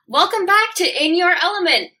Welcome back to In Your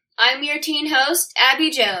Element. I'm your teen host, Abby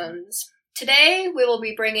Jones. Today, we will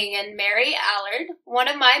be bringing in Mary Allard, one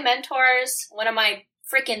of my mentors, one of my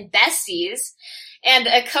freaking besties, and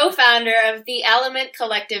a co-founder of the Element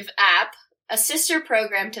Collective app, a sister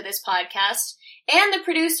program to this podcast, and the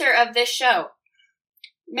producer of this show.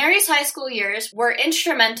 Mary's high school years were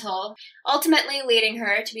instrumental, ultimately leading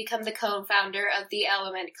her to become the co-founder of the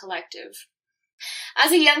Element Collective.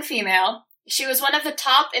 As a young female, she was one of the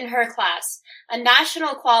top in her class, a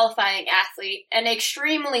national qualifying athlete, and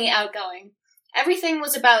extremely outgoing. Everything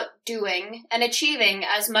was about doing and achieving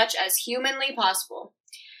as much as humanly possible.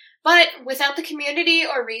 But without the community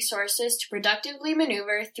or resources to productively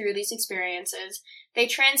maneuver through these experiences, they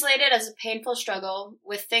translated as a painful struggle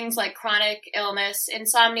with things like chronic illness,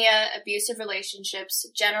 insomnia, abusive relationships,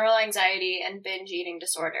 general anxiety, and binge eating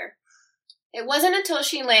disorder. It wasn't until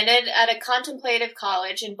she landed at a contemplative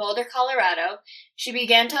college in Boulder, Colorado, she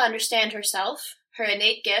began to understand herself, her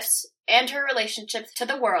innate gifts, and her relationship to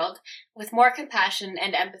the world with more compassion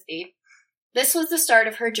and empathy. This was the start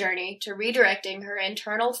of her journey to redirecting her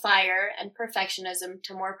internal fire and perfectionism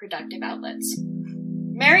to more productive outlets.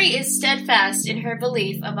 Mary is steadfast in her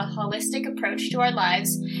belief of a holistic approach to our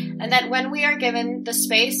lives, and that when we are given the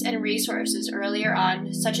space and resources earlier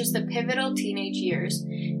on, such as the pivotal teenage years,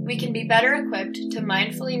 we can be better equipped to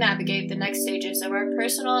mindfully navigate the next stages of our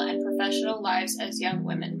personal and professional lives as young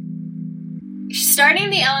women. Starting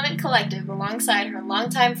the Element Collective alongside her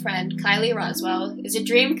longtime friend, Kylie Roswell, is a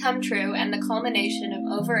dream come true and the culmination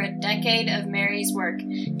of over a decade of Mary's work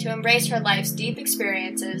to embrace her life's deep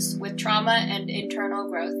experiences with trauma and internal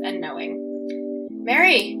growth and knowing.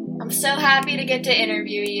 Mary, I'm so happy to get to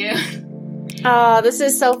interview you. Oh, this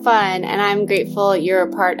is so fun, and I'm grateful you're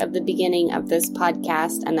a part of the beginning of this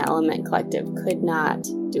podcast, and the Element Collective could not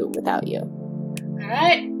do it without you. All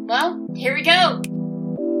right, well, here we go.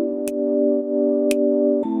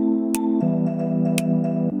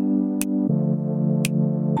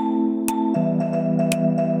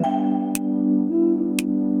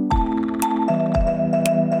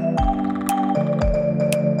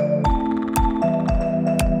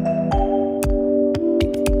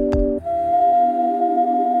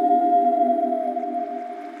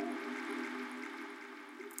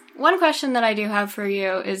 One question that I do have for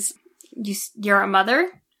you is, you're a mother,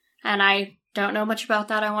 and I don't know much about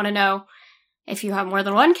that. I want to know if you have more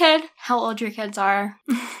than one kid, how old your kids are.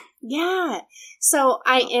 Yeah, so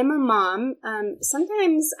I am a mom.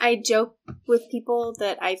 Sometimes I joke with people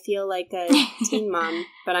that I feel like a teen mom,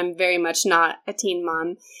 but I'm very much not a teen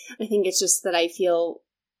mom. I think it's just that I feel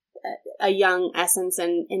a young essence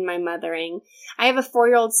in my mothering. I have a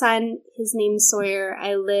 4-year-old son. His name's Sawyer.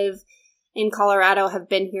 I live in Colorado, have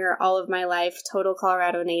been here all of my life, total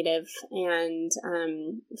Colorado native, and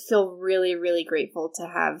feel really, really grateful to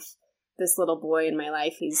have this little boy in my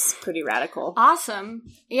life. He's pretty radical. Awesome.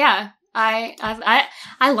 Yeah. I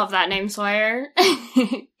love that name, Sawyer,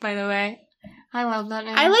 by the way. I love that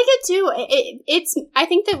name. I like it too. It's. I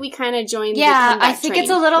think that we kind of joined the I think it's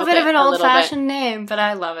a little bit of an old-fashioned name, but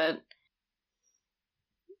I love it.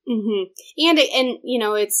 Mm-hmm. And you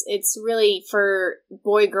know, it's really for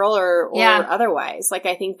boy, girl, or otherwise. Like,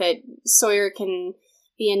 I think that Sawyer can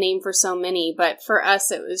be a name for so many, but for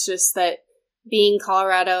us, it was just that being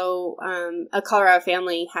Colorado, a Colorado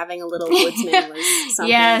family, having a little woodsman was something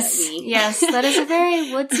Yes, that is a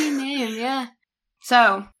very woodsy name, yeah.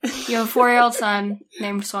 So, you have a 4-year-old son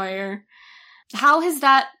named Sawyer. How has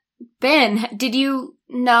that been? Did you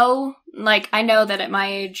know, like, I know that at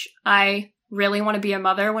my age, I really want to be a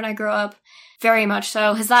mother when I grow up. Very much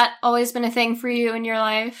so. Has that always been a thing for you in your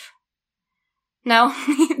life? No?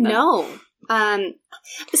 No.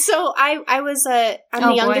 So I'm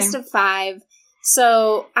the youngest of 5.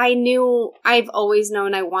 So I've always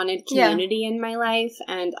known I wanted community in my life,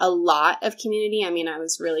 and a lot of community. I mean, I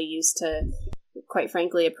was really used to, quite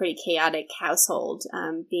frankly, a pretty chaotic household,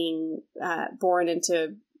 being born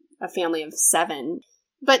into a family of 7.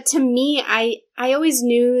 But to me, I always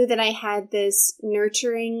knew that I had this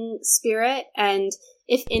nurturing spirit, and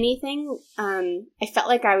if anything, I felt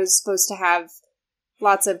like I was supposed to have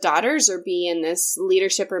lots of daughters or be in this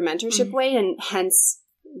leadership or mentorship way, and hence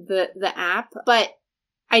the app. But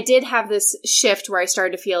I did have this shift where I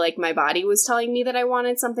started to feel like my body was telling me that I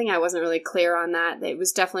wanted something. I wasn't really clear on that. It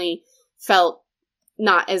was definitely felt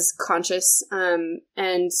not as conscious.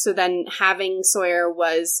 And so then having Sawyer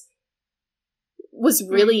was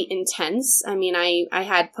really intense. I mean, I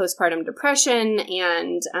had postpartum depression,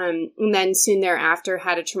 and then soon thereafter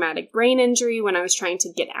had a traumatic brain injury when I was trying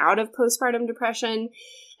to get out of postpartum depression.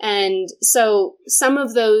 And so some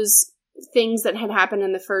of those things that had happened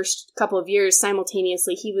in the first couple of years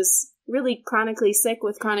simultaneously. He was really chronically sick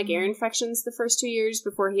with chronic ear infections the first 2 years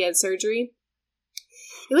before he had surgery.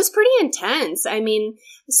 It was pretty intense. I mean,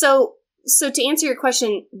 so to answer your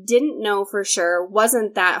question, didn't know for sure.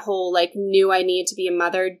 Wasn't that whole, like, knew I needed to be a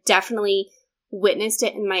mother. Definitely witnessed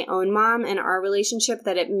it in my own mom and our relationship,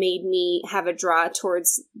 that it made me have a draw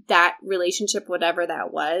towards that relationship, whatever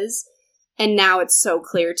that was. And now it's so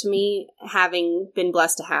clear to me, having been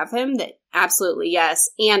blessed to have him, that absolutely yes.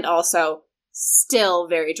 And also still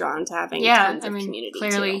very drawn to having tons of community.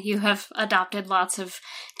 Clearly, you have adopted lots of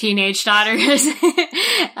teenage daughters,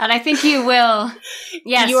 and I think you will.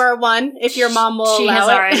 Yes, you are one. If your mom will, she allow has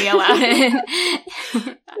it. already allowed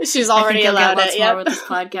it. She's already allowed it. Yeah, with this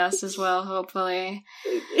podcast as well. Hopefully,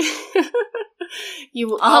 you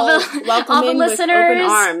will welcome all the in listeners, with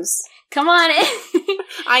open arms. Come on in.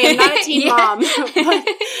 I am not a teen mom,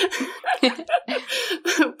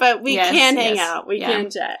 but we can hang out. We can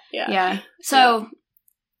chat. Yeah. So,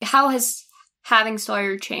 how has having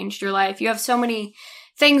Sawyer changed your life? You have so many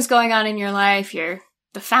things going on in your life. You're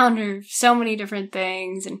the founder of so many different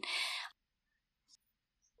things, and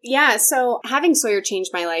so having Sawyer changed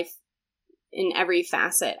my life in every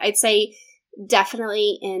facet. I'd say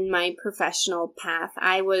definitely in my professional path.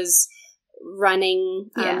 I was running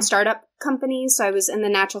startup companies. So I was in the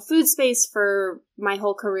natural food space for my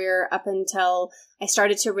whole career up until I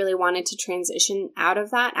started to really wanted to transition out of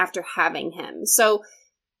that after having him. So,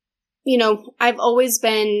 you know, I've always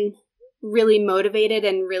been really motivated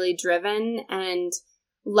and really driven and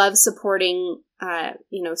love supporting,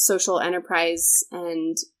 social enterprise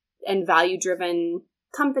and value-driven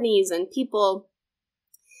companies and people.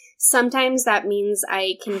 Sometimes that means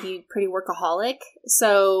I can be pretty workaholic.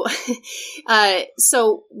 So,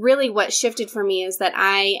 so really what shifted for me is that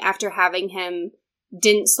I, after having him,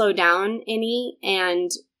 didn't slow down any.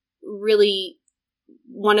 And really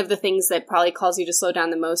one of the things that probably calls you to slow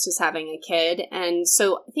down the most is having a kid. And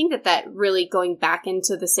so I think that really going back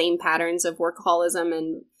into the same patterns of workaholism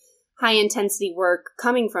and high intensity work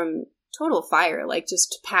coming from total fire, like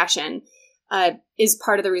just passion, is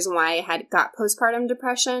part of the reason why I had got postpartum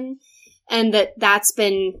depression, and that's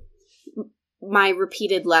been my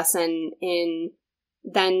repeated lesson in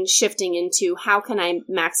then shifting into how can I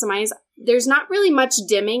maximize. There's not really much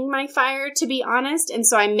dimming my fire, to be honest, and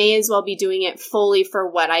so I may as well be doing it fully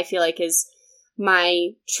for what I feel like is my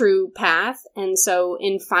true path. And so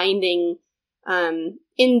in finding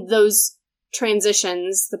in those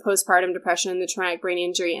transitions, the postpartum depression, the traumatic brain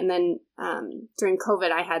injury, and then during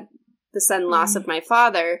COVID, I had the sudden loss of my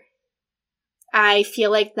father. I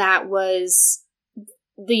feel like that was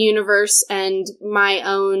the universe and my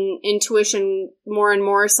own intuition more and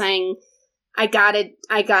more saying, I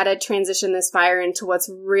gotta transition this fire into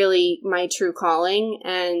what's really my true calling.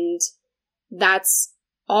 And that's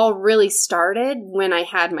all really started when I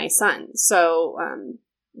had my son. So,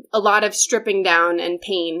 a lot of stripping down and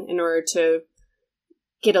pain in order to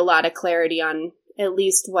get a lot of clarity on at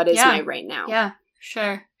least what is my right now. Yeah,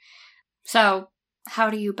 sure. So, how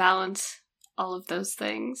do you balance all of those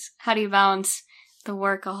things? How do you balance the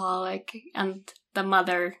workaholic and the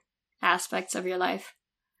mother aspects of your life?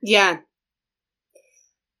 Yeah.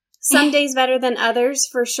 Some days better than others,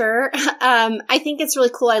 for sure. I think it's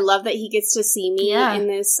really cool. I love that he gets to see me in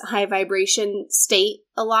this high vibration state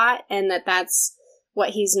a lot, and that's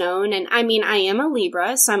what he's known. And I mean, I am a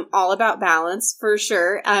Libra, so I'm all about balance, for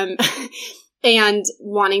sure. And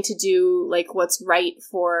wanting to do like what's right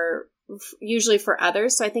for usually for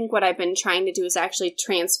others. So I think what I've been trying to do is actually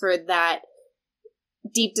transfer that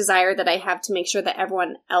deep desire that I have to make sure that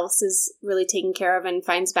everyone else is really taken care of and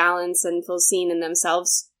finds balance and feels seen in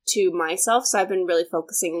themselves to myself. So I've been really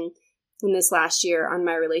focusing in this last year on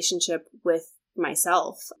my relationship with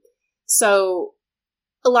myself. So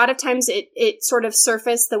a lot of times it sort of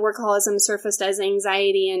surfaced, the workaholism surfaced as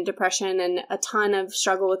anxiety and depression and a ton of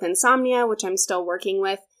struggle with insomnia, which I'm still working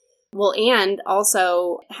with. Well, and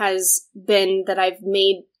also has been that I've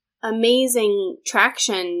made amazing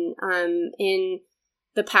traction in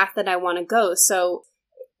the path that I want to go. So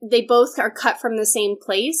they both are cut from the same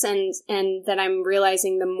place, and that I'm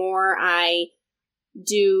realizing the more I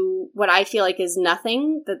do what I feel like is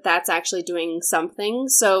nothing, that's actually doing something.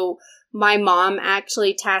 So my mom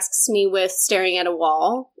actually tasks me with staring at a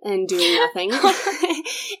wall and doing nothing.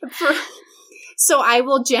 So I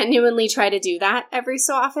will genuinely try to do that every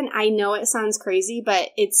so often. I know it sounds crazy, but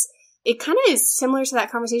it kind of is similar to that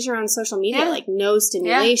conversation around social media, like no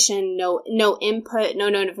stimulation, no input, no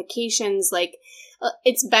notifications. Like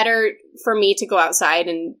it's better for me to go outside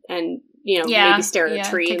and maybe stare at a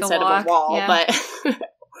tree instead of a wall, but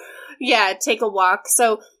take a walk.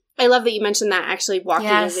 So I love that you mentioned that. Actually, walking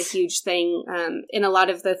is a huge thing in a lot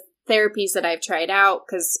of the therapies that I've tried out,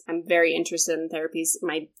 because I'm very interested in therapies.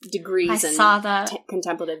 My degrees in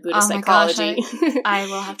contemplative Buddhist psychology. Gosh, I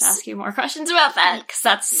will have to ask you more questions about that, because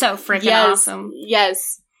that's so freaking awesome.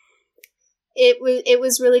 Yes. It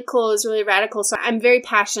was really cool. It was really radical. So I'm very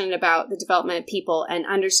passionate about the development of people and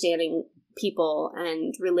understanding people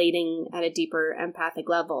and relating at a deeper empathic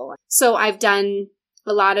level. So I've done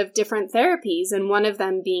a lot of different therapies, and one of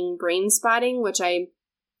them being brain spotting, which a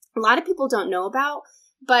lot of people don't know about,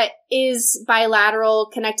 but is bilateral,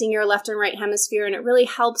 connecting your left and right hemisphere, and it really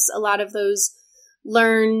helps a lot of those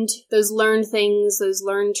learned things, those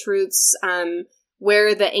learned truths,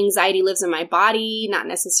 where the anxiety lives in my body, not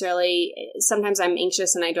necessarily. Sometimes I'm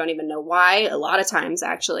anxious and I don't even know why, a lot of times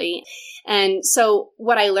actually. And so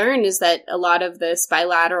what I learned is that a lot of this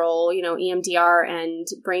bilateral, EMDR and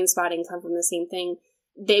brain spotting come from the same thing.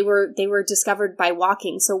 They were discovered by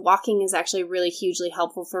walking. So walking is actually really hugely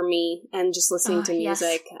helpful for me, and just listening to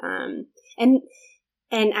music. Yes. And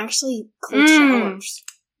actually cold showers.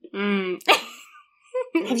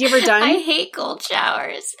 Have you ever done? I hate cold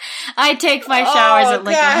showers. I take my showers at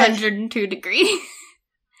 102 degrees.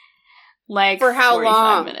 For how 45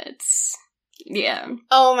 long? Minutes. Yeah.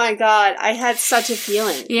 Oh my God. I had such a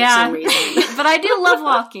feeling for some reason. But I do love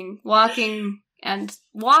walking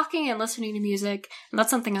and listening to music. And that's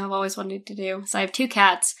something I've always wanted to do. So I have 2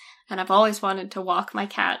 cats, and I've always wanted to walk my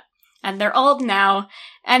cat. And they're old now,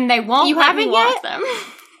 and they won't let me walk them.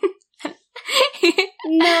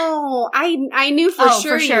 No, I knew for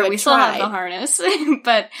sure. For sure, we still have the harness,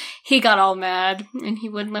 but he got all mad and he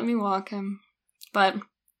wouldn't let me walk him. But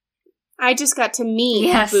I just got to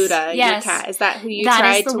meet Buddha, your cat. Is that who you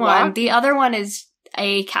tried to walk? The other one is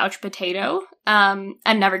a couch potato, and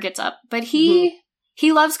never gets up. But he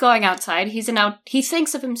loves going outside. He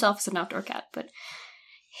thinks of himself as an outdoor cat, but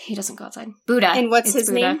he doesn't go outside. Buddha. And what's his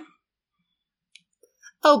name?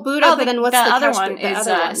 Oh, Buddha. But then what's the other one?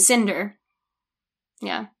 Is Cinder.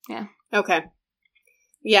 Yeah. Okay.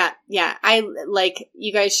 Yeah.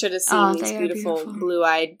 You guys should have seen these beautiful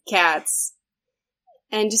blue-eyed cats.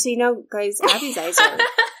 And just so you know, guys, Abby's eyes are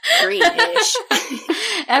greenish.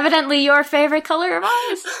 Evidently your favorite color of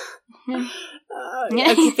eyes.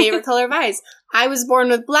 Okay, favorite color of eyes. I was born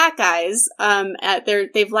with black eyes.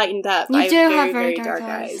 They've lightened up. You do have very dark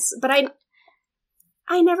eyes. But I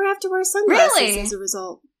never have to wear sunglasses as a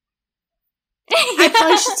result. I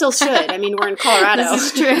probably still should. I mean, we're in Colorado.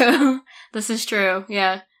 This is true.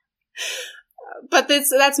 Yeah. But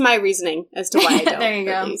that's my reasoning as to why I don't. There you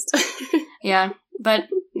go. At least. Yeah. But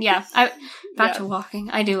yeah, back to walking.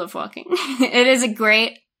 I do love walking. It is a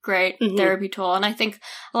great therapy tool. And I think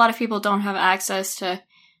a lot of people don't have access to,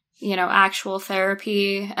 actual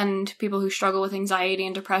therapy, and people who struggle with anxiety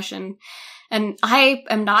and depression. And I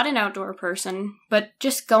am not an outdoor person, but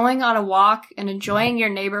just going on a walk and enjoying your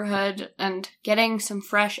neighborhood and getting some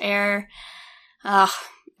fresh air,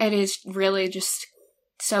 it is really just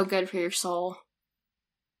so good for your soul.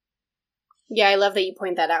 Yeah, I love that you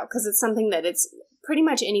point that out, because it's something that it's pretty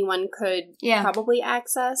much anyone could probably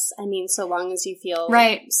access. I mean, so long as you feel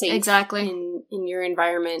safe in your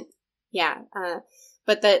environment. Yeah.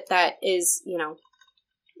 But that is,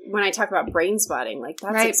 when I talk about brain spotting,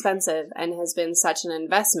 that's expensive and has been such an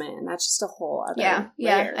investment, and that's just a whole other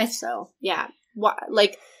layer.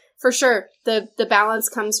 For sure, the balance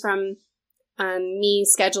comes from me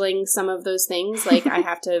scheduling some of those things. I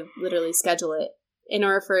have to literally schedule it in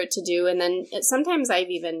order for it to do, and then sometimes I've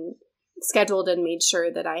even scheduled and made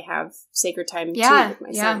sure that I have sacred time too with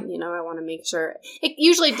my son. I want to make sure. It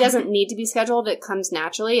usually doesn't need to be scheduled. It comes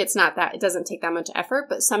naturally. It's not that, it doesn't take that much effort,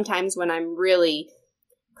 but sometimes when I'm really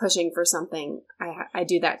pushing for something, I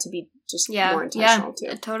do that to be just more intentional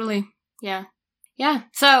too. Totally. Yeah.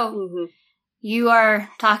 So you are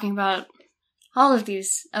talking about all of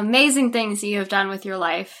these amazing things that you have done with your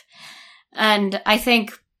life, and I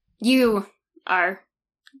think you are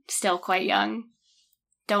still quite young.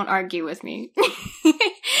 Don't argue with me.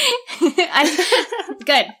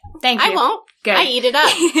 Good. Thank you. I won't. Good. I eat it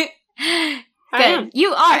up. Good.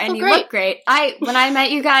 You are, and you look great. When I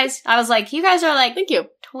met you guys, I was like, you guys are thank you.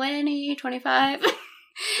 20, 25.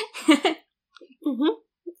 Mm-hmm.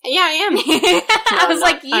 Yeah, I am. I was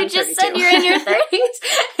like, you just 32. Said you're in your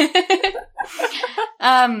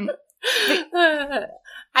 30s.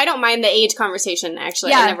 I don't mind the age conversation,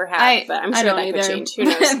 actually. I never have, but I'm sure that could change. Who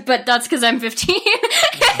knows? But that's because I'm 15.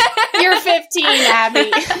 You're 15,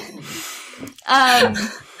 Abby.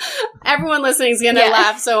 Everyone listening is going to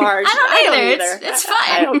laugh so hard. I don't either. It's fine.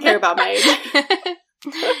 I don't care about my age.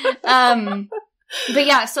 But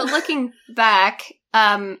yeah, so looking back,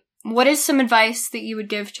 what is some advice that you would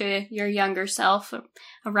give to your younger self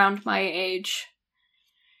around my age?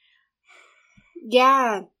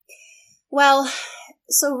 Yeah. Well,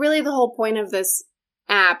 so really the whole point of this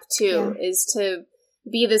app, too, is to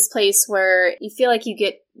be this place where you feel like you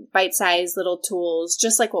get bite-sized little tools,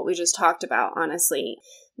 just like what we just talked about, honestly,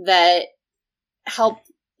 that help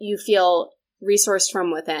you feel resourced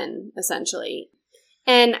from within, essentially.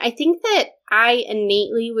 And I think that I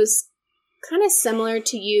innately was kind of similar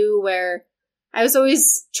to you, where I was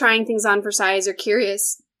always trying things on for size or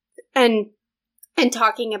curious and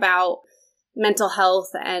talking about mental health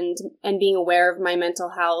and being aware of my mental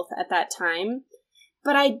health at that time.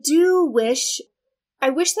 But I wish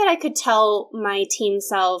that I could tell my teen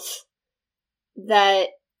self that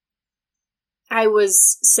I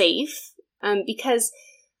was safe, because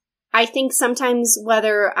I think sometimes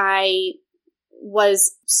whether I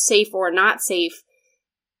was safe or not safe,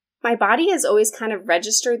 my body has always kind of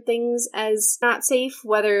registered things as not safe,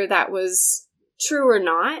 whether that was true or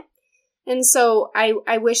not. And so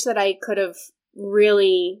I wish that I could have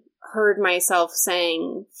really heard myself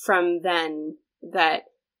saying from then that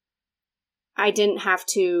I didn't have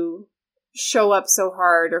to show up so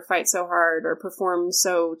hard or fight so hard or perform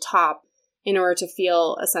so top in order to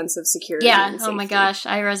feel a sense of security. Yeah, oh my gosh,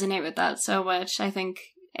 I resonate with that so much. I think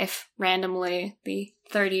if randomly the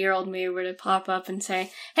 30-year-old me were to pop up and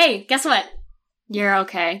say, hey, guess what? You're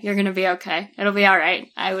okay. You're going to be okay. It'll be all right.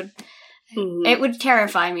 It would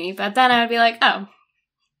terrify me, but then I would be like, oh,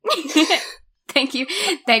 thank you.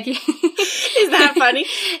 Is that funny?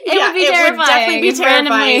 It would be terrifying. It would definitely be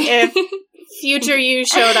terrifying if future you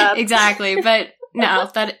showed up. Exactly, but no,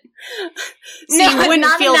 that... So you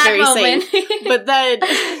wouldn't feel very safe. But then...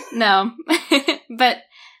 No. But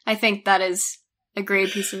I think that is a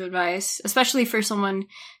great piece of advice, especially for someone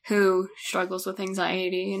who struggles with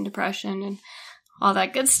anxiety and depression and all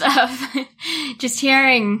that good stuff. Just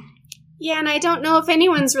hearing... Yeah, and I don't know if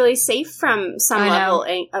anyone's really safe from some level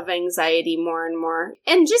of anxiety more and more.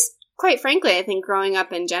 And just, quite frankly, I think growing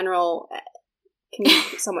up in general can be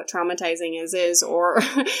somewhat traumatizing as is, or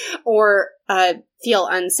feel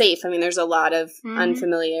unsafe. I mean, there's a lot of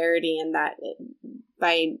unfamiliarity, and that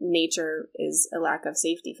by nature is a lack of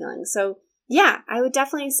safety feeling. So, yeah, I would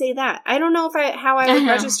definitely say that. I don't know how I would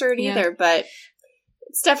register it either, but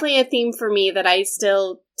it's definitely a theme for me that I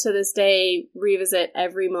still, to this day, revisit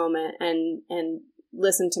every moment and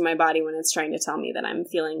listen to my body when it's trying to tell me that I'm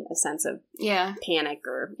feeling a sense of panic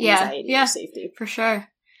or anxiety or safety. For sure.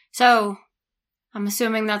 So, I'm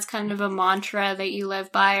assuming that's kind of a mantra that you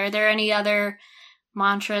live by. Are there any other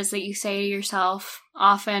mantras that you say to yourself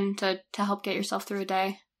often to help get yourself through a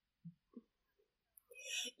day?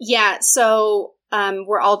 Yeah, so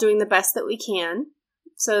we're all doing the best that we can.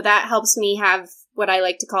 So that helps me have what I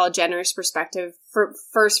like to call a generous perspective,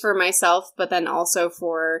 first for myself, but then also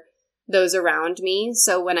for those around me.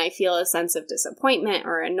 So when I feel a sense of disappointment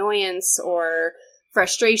or annoyance or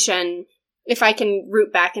frustration, if I can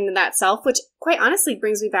root back into that self, which quite honestly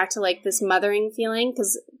brings me back to like this mothering feeling,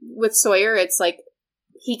 because with Sawyer, it's like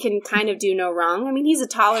he can kind of do no wrong. I mean, he's a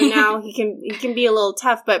toddler now. He can be a little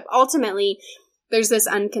tough, but ultimately there's this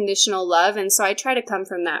unconditional love. And so I try to come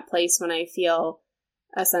from that place when I feel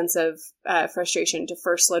a sense of frustration, to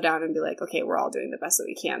first slow down and be like, okay, we're all doing the best that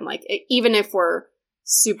we can. Like, even if we're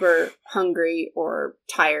super hungry or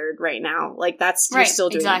tired right now, like that's, you're still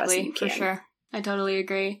doing the best that you can. For sure. I totally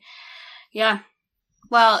agree. Yeah.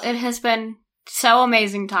 Well, it has been so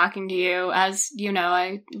amazing talking to you. As you know,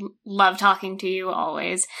 I love talking to you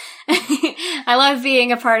always. I love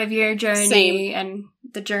being a part of your journey and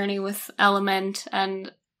the journey with Element,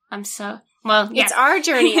 and I'm so... Well, yeah. It's our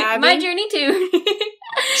journey, Abby. My journey too.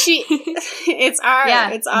 It's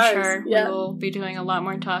ours. It's ours. Sure. Yeah. We will be doing a lot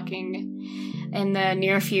more talking in the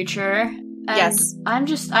near future. And yes. I'm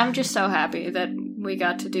just so happy that we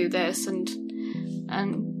got to do this and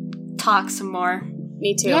talk some more.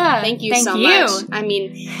 Me too. Yeah, thank you so much. I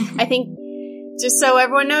mean, I think just so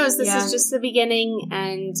everyone knows, this is just the beginning,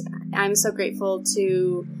 and I'm so grateful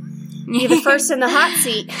to be the first in the hot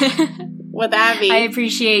seat with Abby. I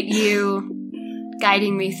appreciate you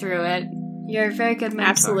guiding me through it. You're a very good mentor.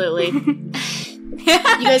 Absolutely. You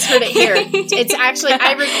guys heard it here. It's actually,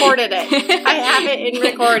 I recorded it. I have it in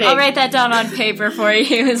recording. I'll write that down on paper for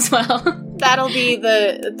you as well. That'll be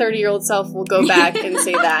the 30-year-old self will go back and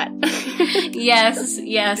say that. Yes,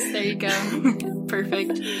 there you go.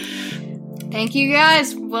 Perfect. Thank you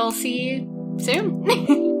guys. We'll see you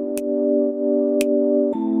soon.